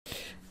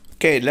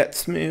Okay,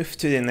 let's move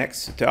to the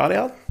next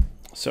tutorial.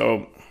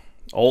 So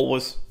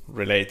always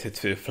related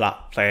to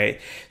flat plate.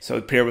 So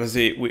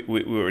previously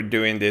we were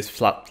doing this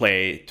flat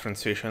plate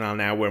transitional.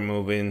 Now we're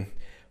moving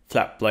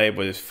flat plate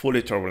with this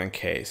fully turbulent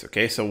case.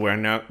 Okay, so we're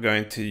not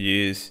going to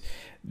use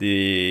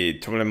the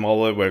turbulent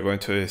model, we're going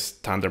to a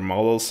standard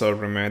model. So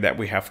remember that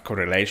we have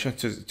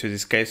correlations to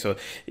this case, so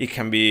it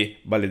can be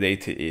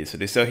validated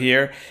easily. So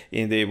here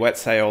in the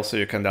website also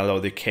you can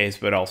download the case,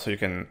 but also you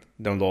can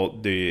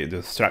download the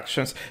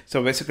instructions.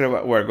 So basically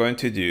what we're going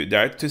to do,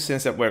 there are two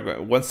things that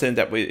one thing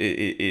that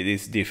it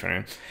is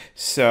different.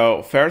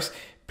 So first,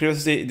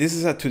 previously this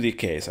is a 2D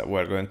case that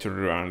we're going to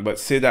run, but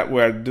see that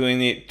we're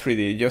doing it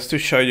 3D just to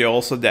show you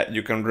also that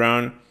you can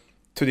run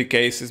 2D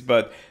cases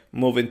but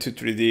move into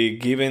 3D,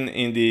 given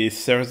in the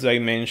third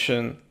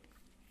dimension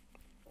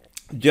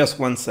just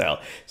one cell.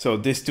 So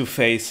these two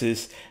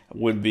faces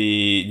would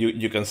be,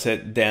 you can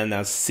set them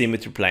as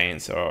symmetry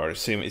planes or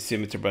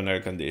symmetry boundary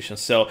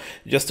conditions. So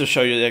just to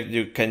show you that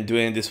you can do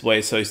it in this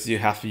way, so if you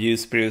have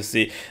used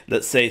previously,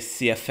 let's say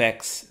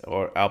CFX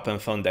or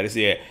OpenFOAM, that is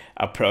the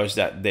approach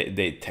that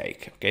they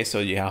take. Okay, so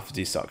you have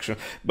this option.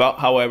 But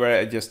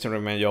however, just to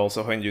remind you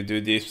also, when you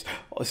do this,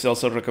 it's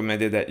also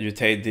recommended that you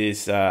take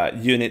this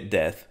unit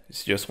depth.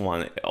 It's just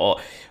one.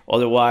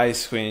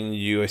 Otherwise, when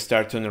you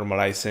start to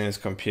normalize things,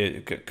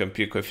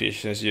 compute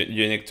coefficients,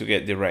 you need to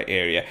get the right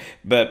area,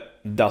 but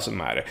doesn't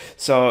matter.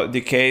 So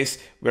the case,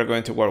 we're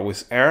going to work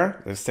with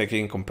air. Let's take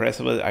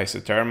incompressible,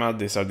 isothermal.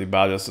 These are the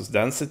values of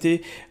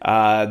density.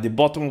 The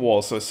bottom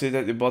wall, so see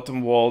that the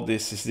bottom wall,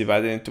 this is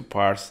divided into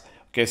parts.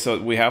 Okay,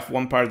 so we have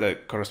one part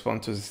that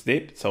corresponds to the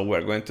slip, so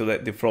we're going to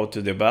let the flow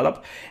to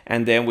develop,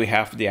 and then we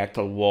have the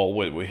actual wall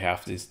where we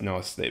have this no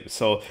slip.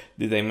 So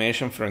the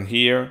dimension from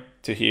here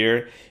to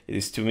here, it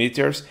is 2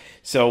 meters.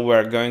 So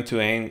we're going to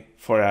aim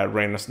for a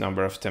Reynolds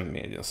number of 10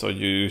 million. So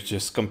you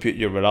just compute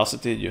your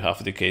velocity. You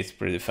have the case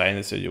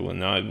predefined, so you will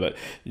know it, but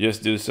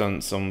just do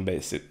some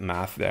basic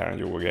math there and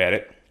you will get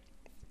it.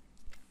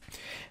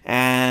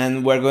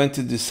 And we're going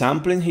to do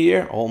sampling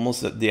here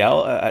almost at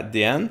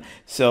the end.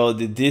 So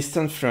the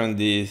distance from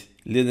the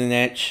leading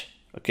edge,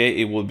 okay,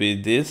 it will be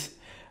this,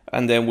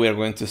 and then we are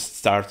going to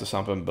start to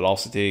sample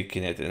velocity,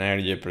 kinetic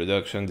energy,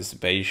 production,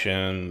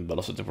 dissipation,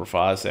 velocity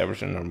profiles,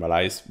 everything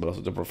normalized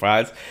velocity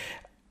profiles.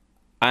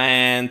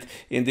 And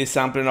in this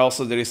sampling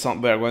also there is some,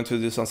 we are going to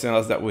do something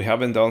else that we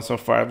haven't done so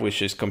far,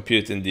 which is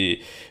computing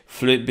the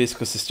fluid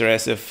viscous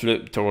stresses,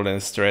 fluid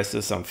turbulent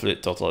stresses, and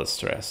fluid total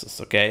stresses.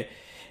 Okay.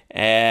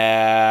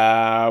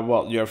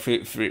 Well, you're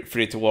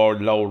free to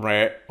work low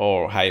rate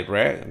or high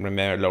rate.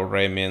 Remember, low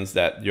rate means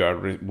that you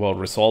are well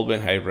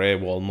resolving, high rate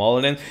well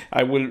modeling.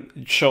 I will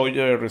show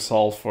you a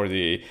result for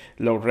the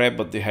low rate,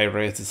 but the high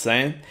rate is the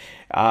same.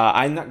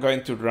 I'm not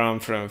going to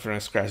run from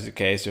scratch the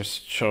case,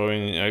 just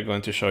showing. I'm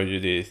going to show you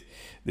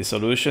the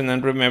solution.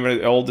 And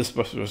remember, all this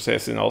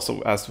processing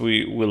also, as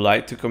we would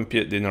like to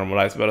compute the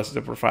normalized velocity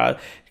profile,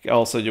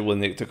 also you will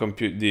need to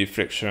compute the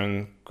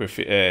friction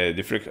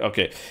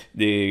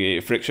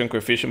the friction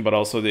coefficient, but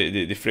also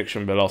the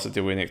friction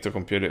velocity. We need to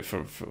compute it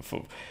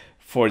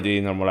for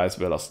the normalized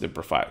velocity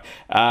profile.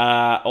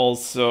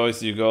 Also,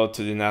 as you go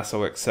to the NASA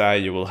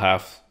website, you will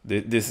have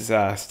this is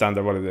a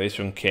standard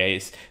validation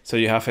case, so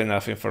you have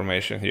enough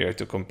information here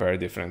to compare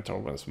different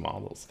turbulence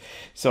models.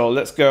 So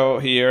let's go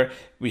here.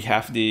 We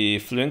have the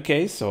Fluent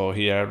case, so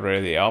here I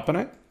already open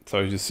it. So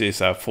you see it's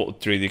a full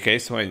 3D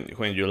case.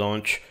 When you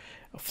launch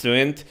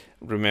Fluent,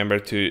 remember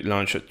to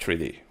launch it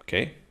 3D.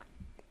 Okay.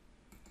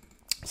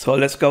 So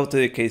let's go to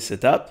the case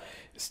setup.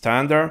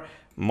 Standard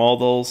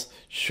models,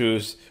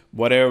 choose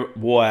whatever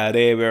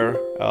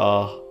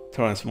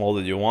turbulence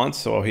model you want.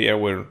 So here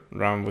we'll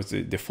run with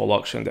the default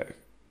option that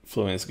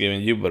Fluent is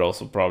giving you, but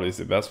also probably is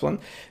the best one,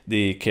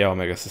 the K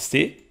omega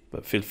ST,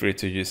 but feel free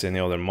to use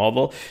any other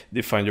model.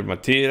 Define your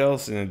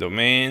materials in the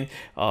domain,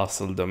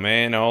 also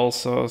domain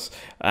also,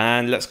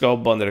 and let's go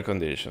boundary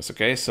conditions.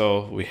 Okay,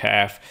 so we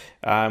have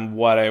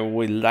what I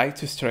would like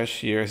to stress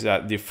here is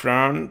that the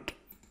front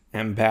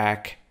and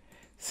back,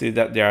 see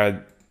that they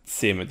are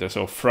symmetry.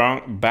 So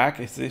front, back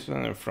is this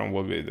one, and front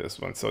will be this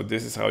one. So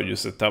this is how you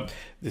set up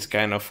this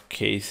kind of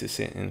cases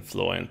in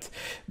Fluent.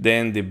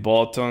 Then the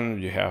bottom,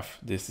 you have,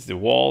 this is the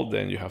wall,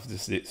 then you have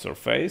this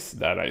surface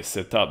that I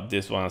set up.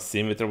 This one is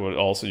symmetry, but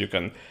also you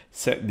can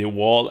set the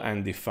wall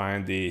and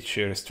define the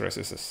shear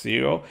stresses as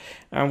 0.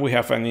 And we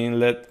have an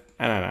inlet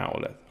and an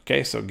outlet.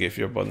 Okay, so give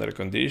your boundary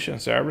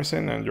conditions,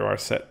 everything, and you are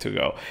set to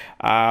go.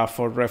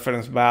 For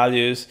reference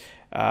values,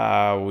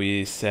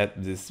 we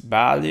set these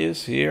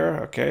values here.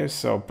 Okay,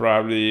 so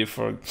probably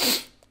for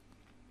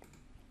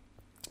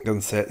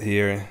can set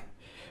here.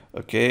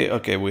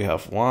 Okay, we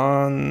have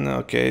one.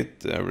 Okay,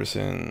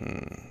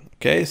 everything.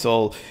 Okay,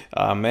 so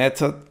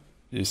method,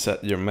 you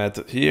set your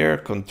method here,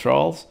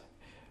 controls.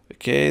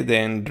 Okay,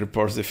 then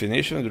reports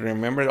definition.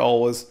 Remember,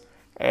 always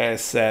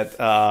set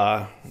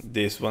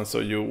this one, so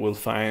you will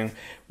find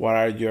what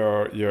are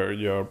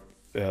your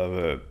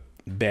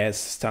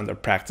best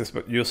standard practice,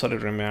 but usually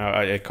remember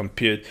I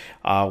compute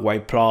y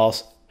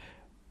plus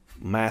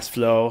mass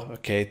flow,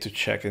 okay, to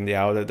check in the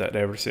outlet that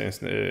everything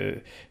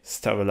is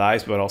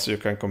stabilized, but also you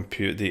can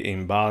compute the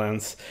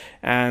imbalance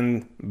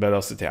and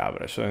velocity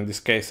average. So in this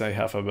case, I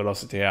have a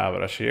velocity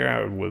average here.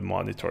 I will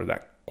monitor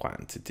that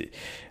quantity.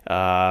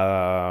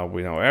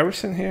 We know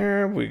everything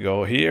here. We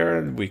go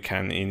here, we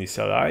can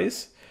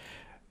initialize.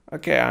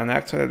 Okay, and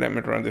actually let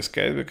me run this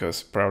case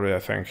because probably I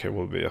think it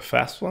will be a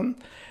fast one.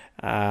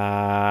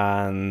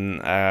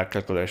 And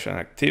calculation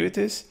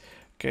activities.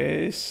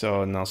 Okay,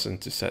 so nothing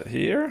to set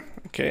here.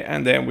 Okay,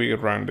 and then we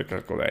run the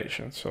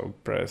calculation. So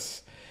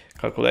press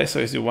calculate. So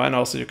if you want,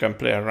 also you can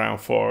play around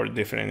for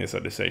different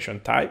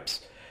initialization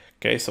types.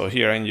 Okay, so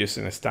here I'm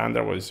using a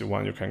standard, whereas you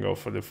want, you can go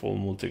for the full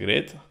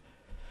multi-grid.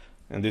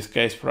 In this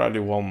case, probably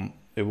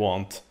it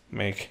won't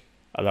make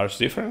a large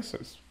difference.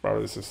 It's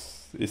probably this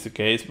is the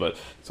case, but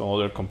some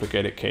other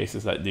complicated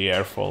cases like the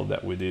airfoil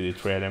that we did, the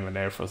 3 element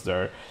airfoils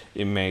there,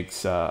 it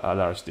makes a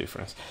large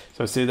difference.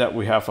 So see that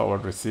we have our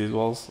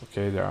residuals,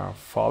 okay, they are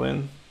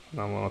falling in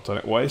a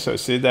monotonic way. So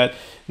see that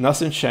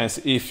nothing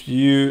changes. If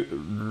you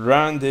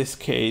run this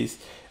case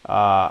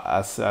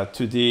as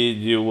 2D,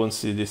 you won't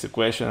see this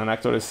equation, and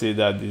actually see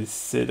that this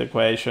set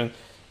equation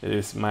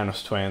is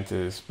 -20,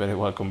 is very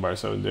well converged.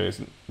 So there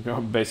is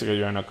basically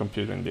you're not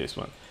computing this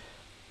one.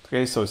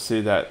 Okay, so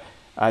see that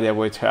area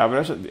weight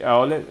average at the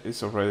outlet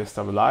is already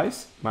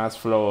stabilized. Mass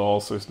flow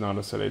also is not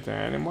oscillating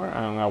anymore,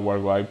 and our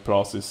y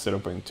plus is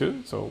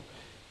 0.2, so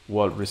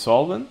well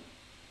resolving.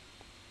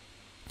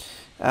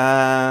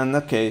 And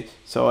okay,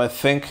 so I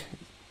think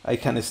I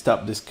can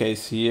stop this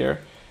case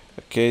here.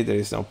 Okay, there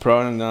is no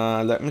problem.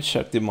 Let me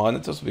check the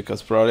monitors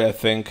because probably I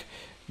think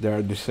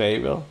they're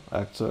disabled.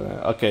 Actually,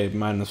 okay,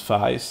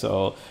 -5,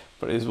 so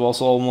but it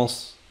was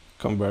almost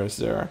converged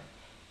there.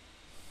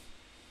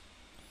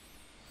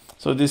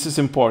 So this is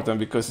important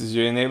because if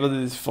you enable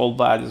the default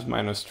values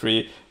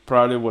 -3,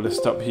 probably will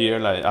stop here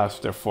like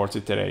after 4th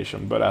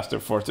iteration. But after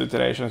 4th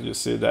iterations, you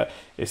see that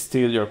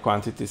still your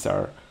quantities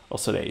are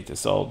oscillated.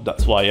 So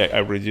that's why I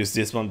reduced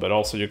this one, but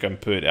also you can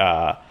put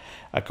a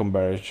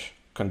converge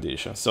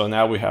condition. So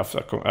now we have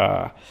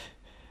a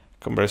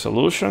converge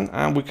solution,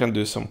 and we can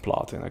do some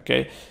plotting.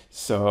 Okay,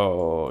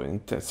 so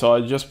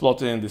I just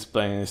plotted in this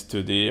plane is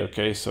 2D.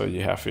 Okay, so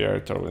you have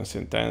here turbulence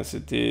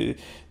intensity,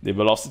 the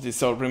velocity.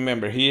 So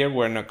remember here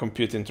we're not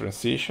computing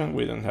transition.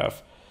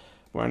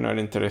 We're not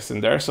interested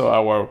in there. So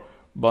our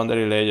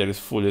boundary layer is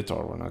fully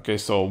turbulent. Okay,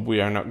 so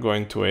we are not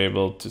going to be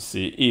able to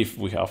see if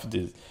we have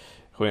this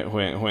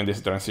when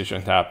this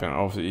transition happen,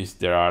 or if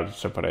there are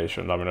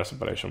laminar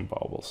separation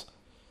bubbles.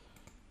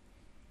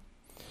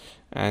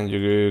 And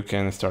you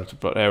can start to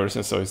plot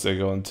everything. So it's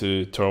going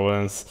to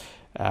turbulence,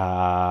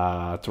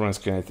 turbulence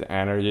kinetic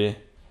energy,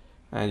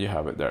 and you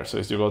have it there. So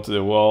if you go to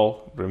the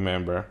wall,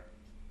 remember,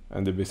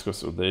 and the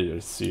viscous layer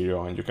is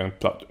 0, and you can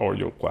plot all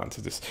your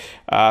quantities.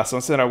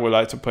 Something I would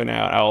like to point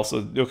out, I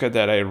also look at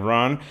that I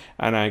run,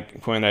 and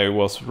when I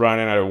was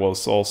running, I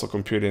was also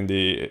computing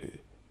the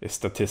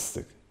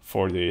statistic.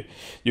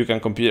 You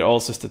can compute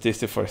also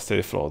statistics for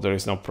steady flow. There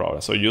is no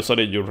problem. So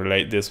usually you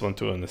relate this one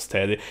to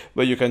unsteady,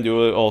 but you can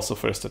do it also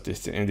for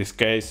statistics. In this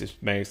case, it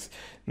makes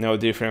no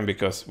difference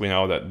because we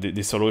know that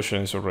the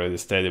solution is already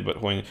steady.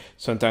 But when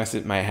sometimes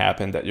it might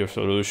happen that your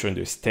solution,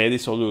 the steady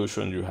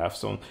solution, you have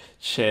some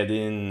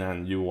shedding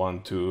and you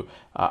want to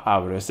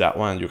average that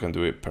one, you can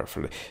do it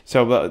perfectly.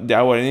 So but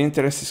our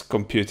interest is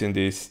computing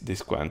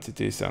these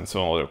quantities and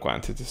some other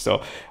quantities.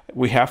 So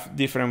we have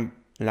different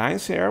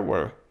lines here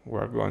where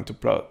we're going to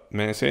plot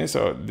many things.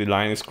 So the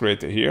line is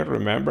created here,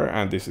 remember,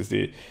 and this is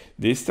the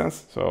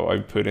distance. So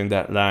I'm putting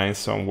that line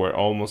somewhere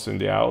almost in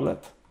the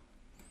outlet.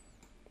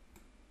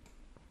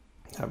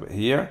 Have it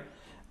here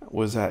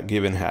with a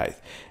given height.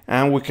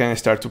 And we can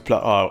start to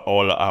plot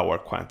all our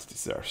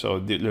quantities there. So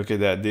look at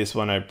that. This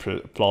one I'm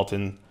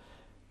plotting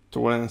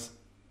turbulence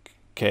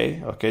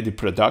K, okay, the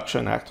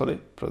production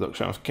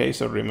of K.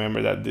 So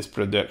remember that this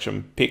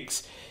production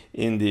peaks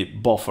in the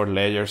buffer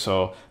layer.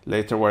 So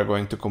later we're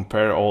going to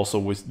compare also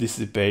with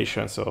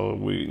dissipation. So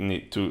we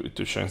need to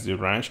change the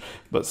range.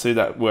 But see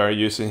that we are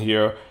using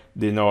here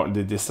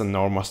the distant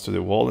normals to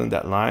the wall in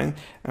that line,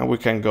 and we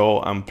can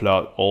go and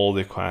plot all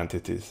the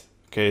quantities.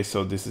 Okay,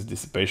 so this is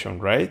dissipation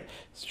rate.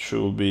 It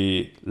should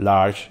be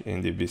large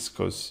in the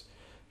viscous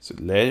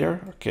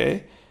layer.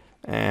 Okay,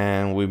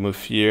 and we move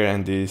here,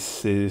 and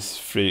this is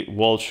free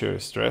wall shear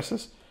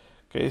stresses.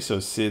 Okay, so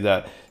see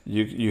that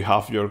you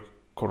have your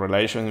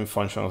correlation in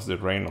function of the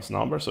Reynolds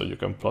number, so you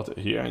can plot it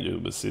here and you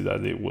will see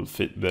that it will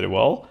fit very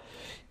well.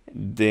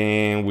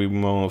 Then we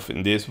move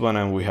in this one,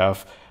 and we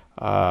have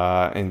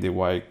in the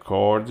y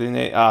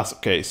coordinate.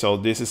 Okay, so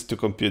this is to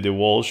compute the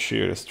wall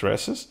shear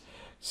stresses.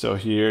 So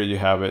here you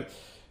have it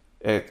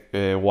at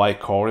y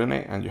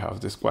coordinate, and you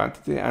have this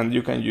quantity, and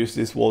you can use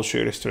this wall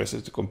shear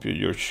stresses to compute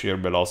your shear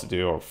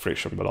velocity or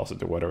friction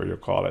velocity, whatever you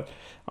call it,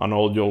 on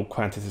all your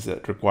quantities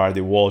that require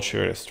the wall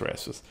shear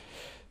stresses.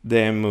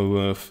 Then we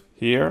move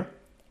here.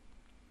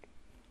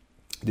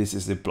 This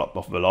is the plot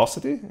of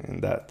velocity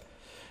in that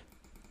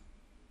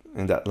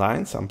in that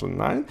line, sampling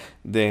line.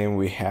 Then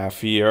we have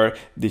here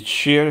the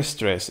shear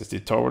stresses, the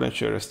turbulent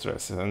shear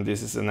stresses, and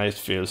this is a nice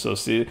field. So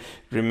see,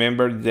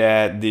 remember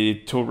that the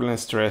turbulent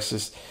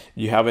stresses,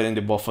 you have it in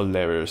the buffer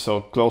layer.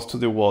 So close to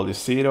the wall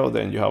is 0,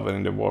 then you have it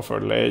in the buffer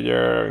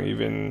layer,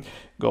 even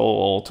go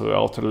all to the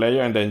outer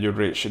layer, and then you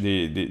reach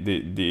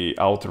the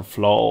outer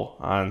flow,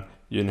 and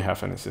you don't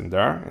have anything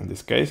there in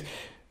this case.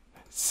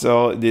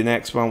 So the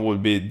next one will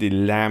be the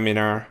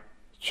laminar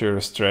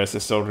shear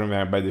stresses. So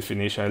remember, by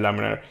definition,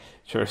 laminar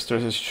shear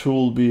stresses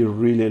should be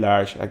really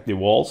large at the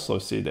walls. So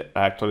see that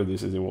actually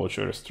this is the wall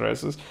shear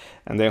stresses.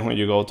 And then when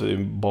you go to the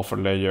buffer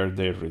layer,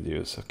 they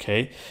reduce,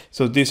 okay?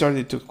 So these are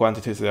the two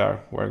quantities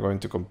that we're going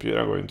to compute,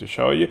 I'm going to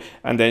show you.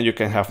 And then you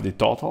can have the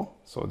total.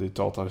 So the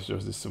total is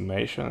just the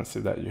summation, and see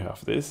that you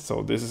have this.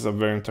 So this is a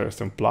very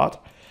interesting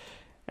plot.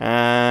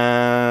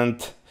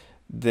 And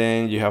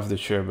then you have the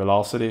shear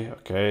velocity,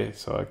 okay?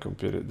 So I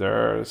compute it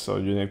there. So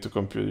you need to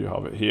compute, you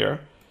have it here.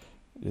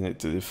 You need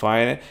to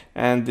define it,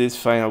 and this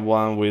final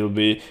one will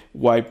be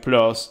y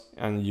plus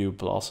and u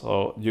plus.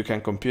 So you can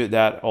compute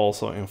that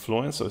also in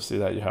Fluent. So see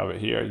that you have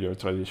it here, your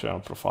traditional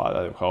profile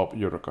that I hope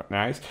you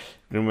recognize.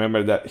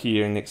 Remember that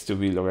here needs to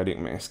be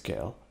logarithmic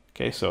scale.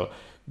 Okay, so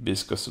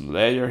viscous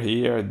layer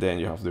here, then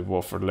you have the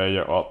buffer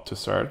layer up to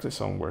 30,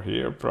 somewhere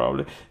here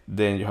probably.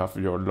 Then you have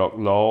your log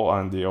low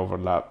and the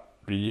overlap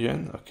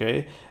region,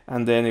 okay,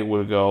 and then it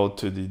will go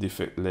to the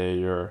defect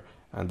layer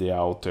and the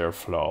outer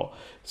flow.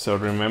 So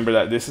remember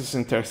that this is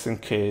an interesting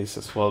case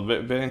as well,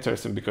 very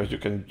interesting, because you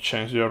can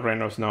change your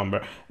Reynolds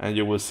number and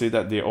you will see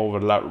that the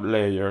overlap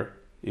layer,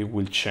 it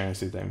will change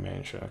the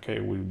dimension, okay?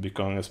 It will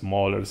become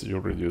smaller as you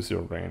reduce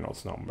your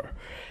Reynolds number.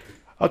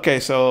 Okay,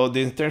 so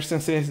the interesting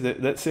thing is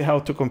that let's see how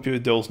to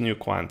compute those new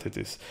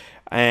quantities.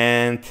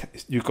 And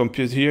you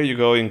compute here, you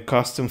go in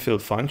custom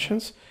field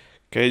functions,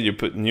 okay? You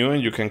put new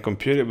and you can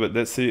compute it, but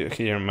let's see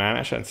here,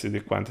 manage, and see the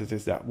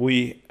quantities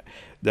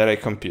that I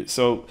compute.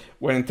 So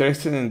we're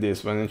interested in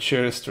this one, in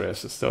shear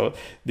stresses. So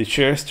the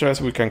shear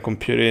stress, we can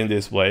compute it in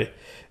this way.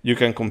 You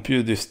can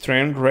compute the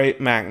strain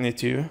rate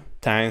magnitude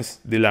times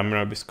the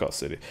laminar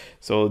viscosity.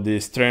 So the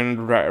strain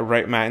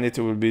rate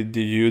magnitude will be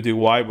du dy,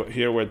 but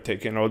here we're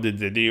taking all the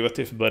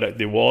derivative, but at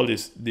the wall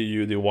is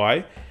du dy.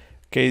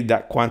 Okay,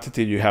 that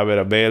quantity you have it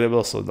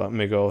available. So let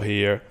me go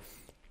here,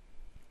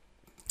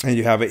 and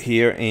you have it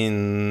here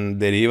in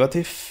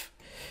derivative,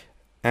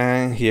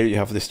 and here you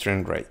have the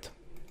strain rate.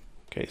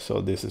 Okay,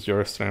 so this is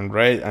your strain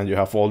rate, and you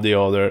have all the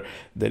other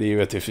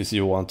derivatives if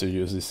you want to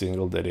use the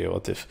single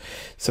derivative.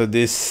 So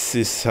this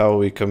is how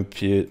we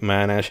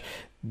manage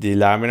the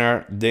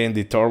laminar. Then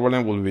the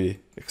turbulent will be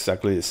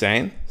exactly the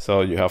same.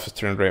 So you have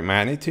strain rate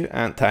magnitude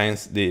and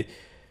times the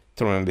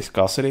turbulent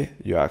viscosity.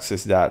 You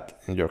access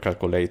that in your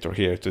calculator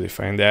here to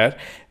define that.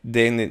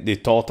 Then the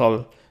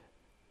total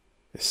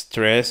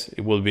stress,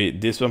 it will be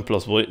this one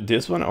plus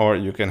this one, or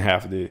you can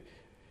have the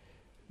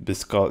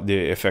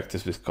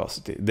effective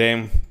viscosity.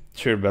 Then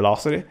shear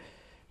velocity,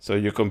 so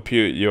you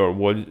compute your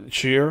wall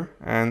shear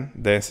and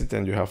density,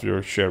 and you have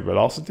your shear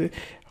velocity.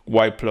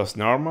 Y plus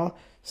normal,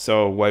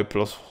 so y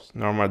plus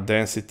normal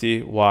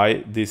density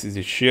y, this is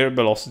the shear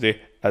velocity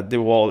at the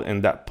wall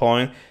in that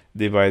point,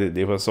 divided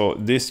the, so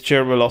this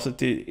shear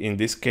velocity in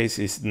this case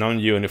is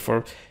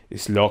non-uniform,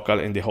 is local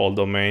in the whole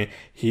domain.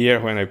 Here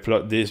when I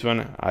plot this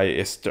one,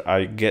 I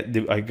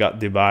got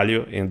the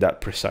value in that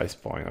precise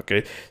point,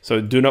 okay?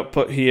 So do not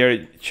put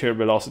here shear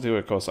velocity,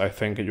 because I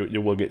think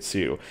you will get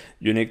 0.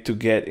 You need to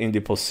get in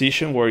the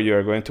position where you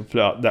are going to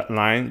plot that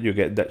line, you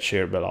get that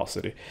shear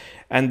velocity.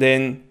 And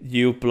then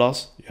u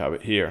plus, you have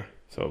it here.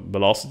 So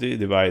velocity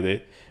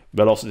divided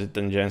velocity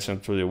tangential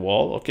to the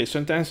wall. Okay,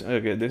 sometimes,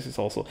 okay, this is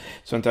also,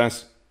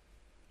 sometimes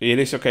it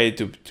is okay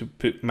to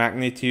put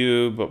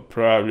magnitude, but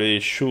probably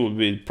should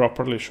be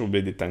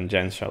the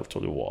tangential to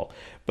the wall.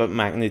 But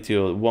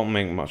magnitude won't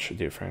make much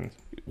difference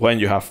when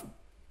you have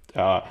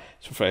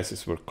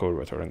surfaces with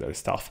curvature and that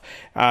stuff.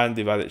 And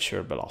divided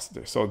shear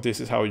velocity. So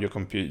this is how you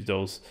compute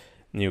those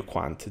new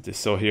quantities.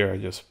 So here I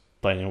just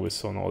playing with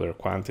some other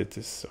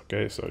quantities.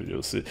 Okay, so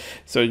you'll see.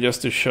 So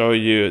just to show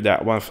you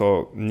that one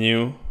for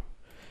new.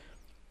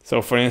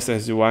 So for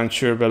instance, you want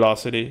shear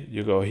velocity,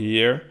 you go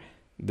here,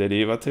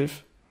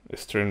 derivative,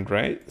 strain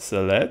rate,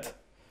 select,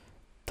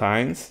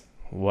 times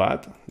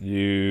what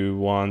you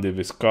want the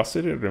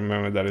viscosity,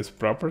 remember that is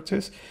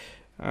properties,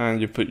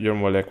 and you put your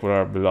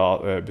molecular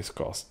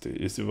viscosity.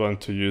 If you want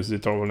to use the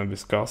turbulent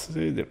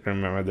viscosity,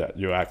 remember that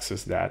you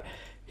access that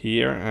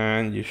here,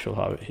 and you should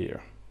have it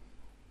here.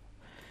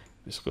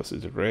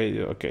 Viscosity rate,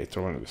 okay,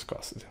 turbulent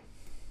viscosity.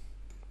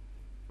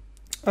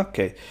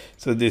 Okay,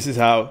 so this is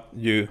how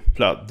you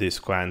plot these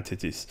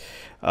quantities.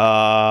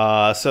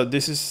 So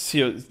this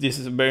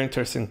is a very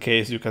interesting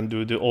case. You can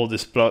do all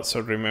these plots. So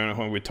remember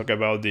when we talk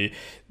about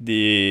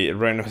the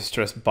Reynolds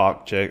stress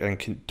budget and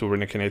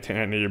turbulent kinetic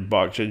energy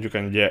budget, you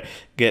can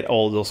get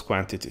all those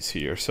quantities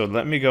here. So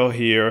let me go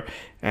here,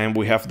 and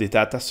we have the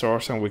data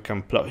source, and we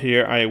can plot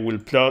here. I will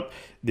plot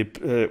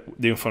the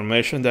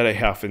information that I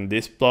have in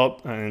this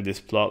plot and in this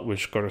plot,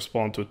 which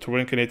correspond to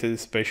turbulent kinetic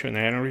dissipation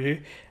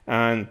energy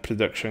and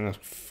production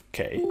of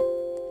K.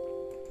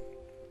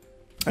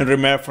 And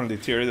remember from the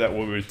theory that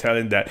we were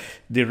telling that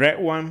the red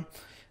one,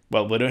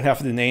 well, we don't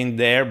have the name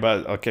there,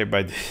 but okay,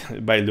 by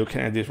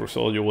looking at this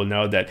result, you will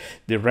know that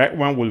the red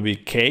one will be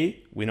K.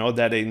 We know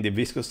that in the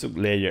viscous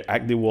layer,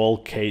 active wall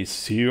K is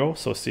 0.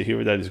 So see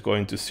here that is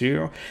going to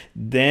 0.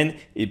 Then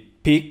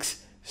it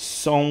peaks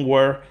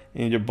somewhere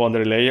in your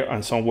boundary layer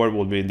and somewhere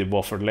will be in the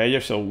buffer layer.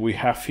 So we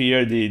have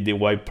here the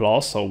Y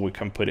plus, so we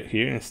can put it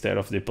here instead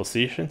of the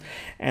position.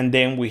 And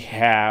then we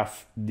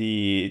have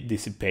the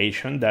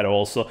dissipation that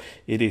also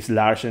it is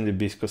large in the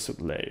viscous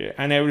layer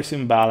and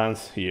everything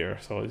balanced here.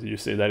 So you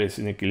see that it's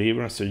in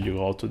equilibrium. So you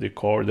go to the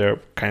core, they're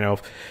kind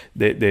of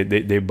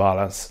they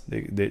balance,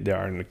 they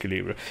are in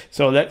equilibrium.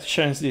 So let's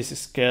change this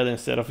scale.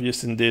 Instead of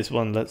using this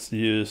one, let's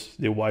use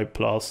the Y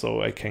plus.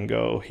 So I can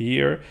go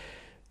here,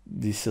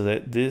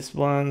 deselect this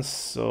one,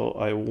 so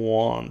I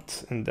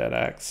want in that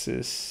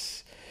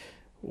axis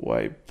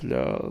Y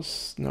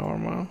plus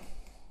normal.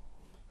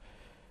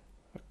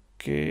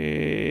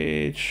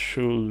 Okay, it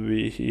should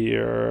be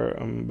here.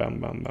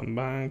 Bam bam bam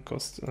bam.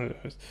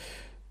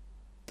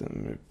 Let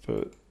me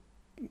put,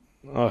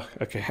 oh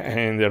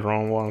okay, in the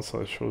wrong one, so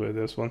it should be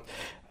this one.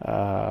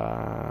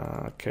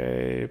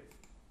 Okay,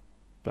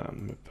 let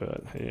me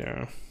put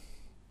here.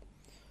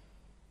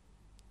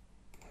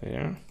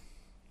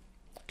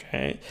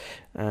 Okay,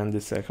 and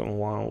the second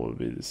one will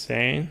be the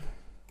same.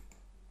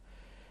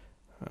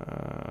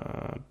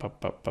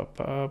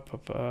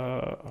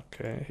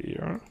 Okay,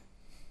 here.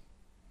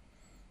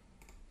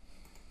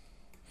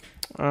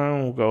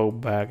 And we'll go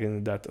back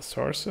in data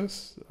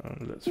sources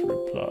and let's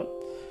replot.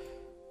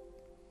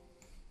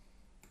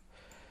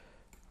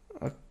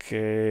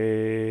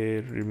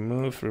 Okay,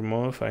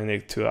 remove. I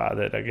need to add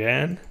it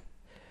again.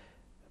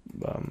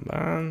 Bam,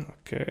 bam.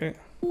 Okay.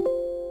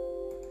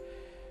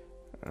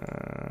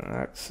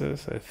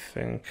 Axis, I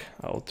think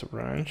outer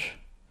range.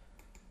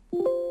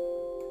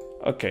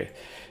 Okay,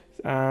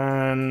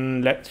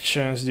 and let's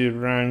change the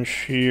range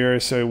here,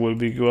 so it will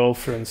be go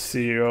from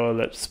 0,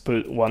 let's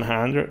put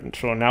 100.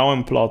 So now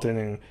I'm plotting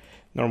in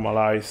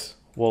normalized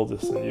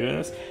voltages and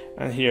units,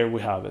 and here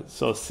we have it.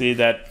 So see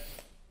that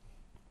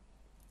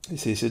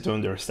it's easy to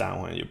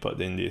understand when you put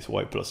in these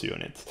Y plus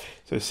units.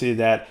 So see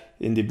that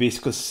in the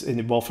viscous, in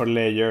the buffer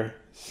layer,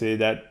 see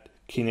that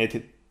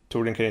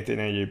turbulent kinetic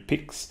energy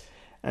peaks.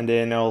 And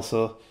then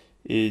also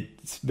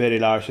it's very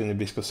large in the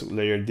viscous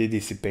layer, the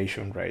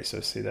dissipation rate. So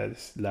see that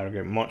it's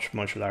larger, much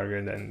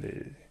larger than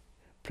the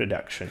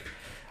production.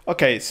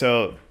 Okay,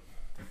 so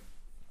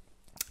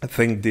I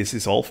think this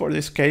is all for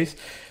this case.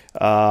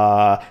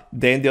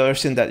 Then the other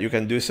thing that you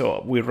can do,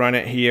 so we run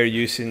it here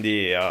using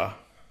the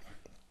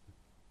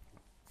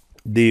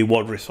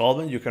wall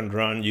resolving. You can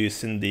run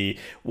using the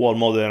wall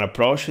modeling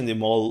approach. In the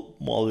wall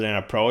modeling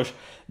approach,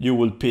 you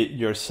will put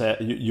yourself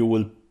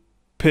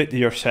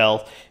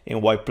in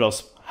Y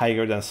plus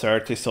higher than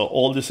 30. So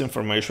all this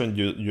information,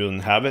 you don't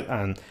have it,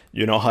 and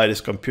you know how it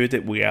is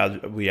computed. We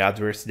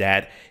address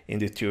that in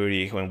the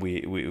theory when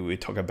we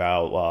talk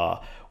about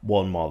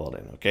wall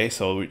modeling. Okay,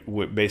 so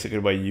we basically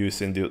by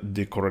using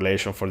the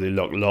correlation for the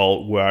log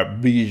load, we are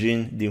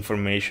bridging the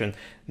information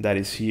that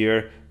is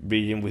here,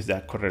 bridging with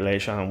that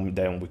correlation, and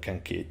then we can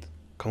keep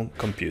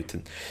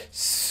computing.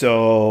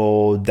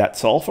 So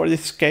that's all for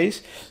this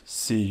case.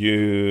 See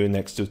you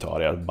next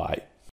tutorial. Bye.